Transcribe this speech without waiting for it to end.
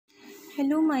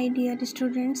Hello, my dear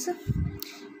students.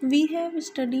 We have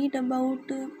studied about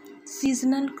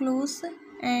seasonal clothes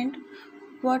and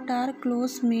what are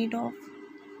clothes made of.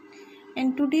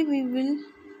 And today we will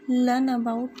learn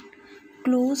about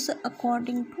clothes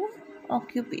according to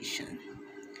occupation.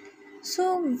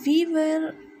 So we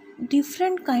wear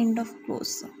different kind of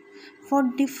clothes for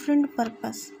different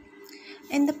purpose,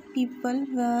 and the people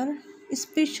wear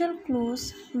special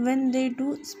clothes when they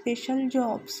do special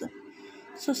jobs.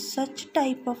 So such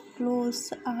type of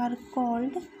clothes are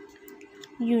called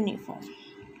uniform.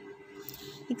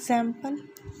 Example,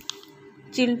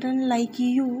 children like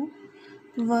you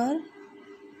wear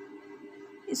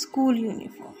school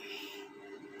uniform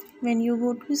when you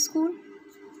go to school.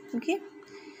 Okay,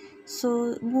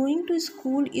 so going to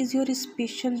school is your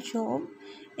special job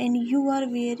and you are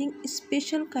wearing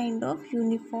special kind of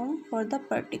uniform for the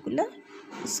particular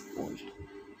school.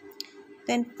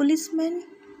 Then policemen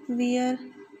wear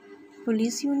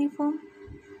police uniform.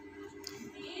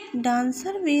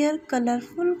 Dancer wear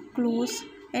colorful clothes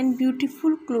and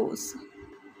beautiful clothes.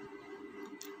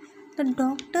 The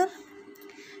doctor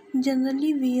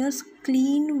generally wears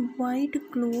clean white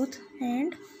cloth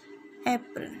and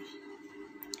apron.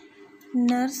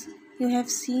 Nurse, you have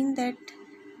seen that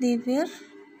they wear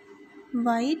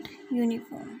white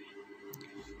uniform.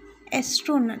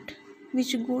 Astronaut,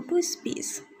 which go to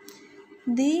space,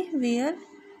 they wear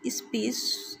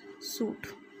space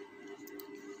suit.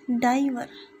 Diver,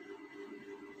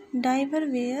 diver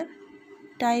wear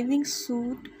diving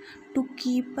suit to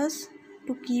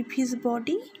keep his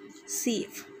body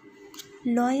safe.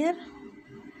 Lawyer,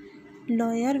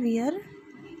 lawyer wear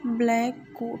black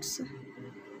coats.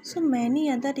 So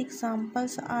many other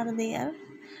examples are there.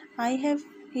 I have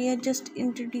here just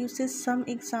introduces some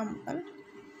example,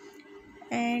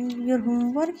 and your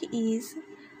homework is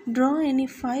draw any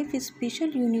 5 special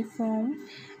uniform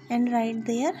and write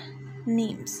their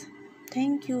names.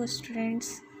 Thank you,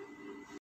 students.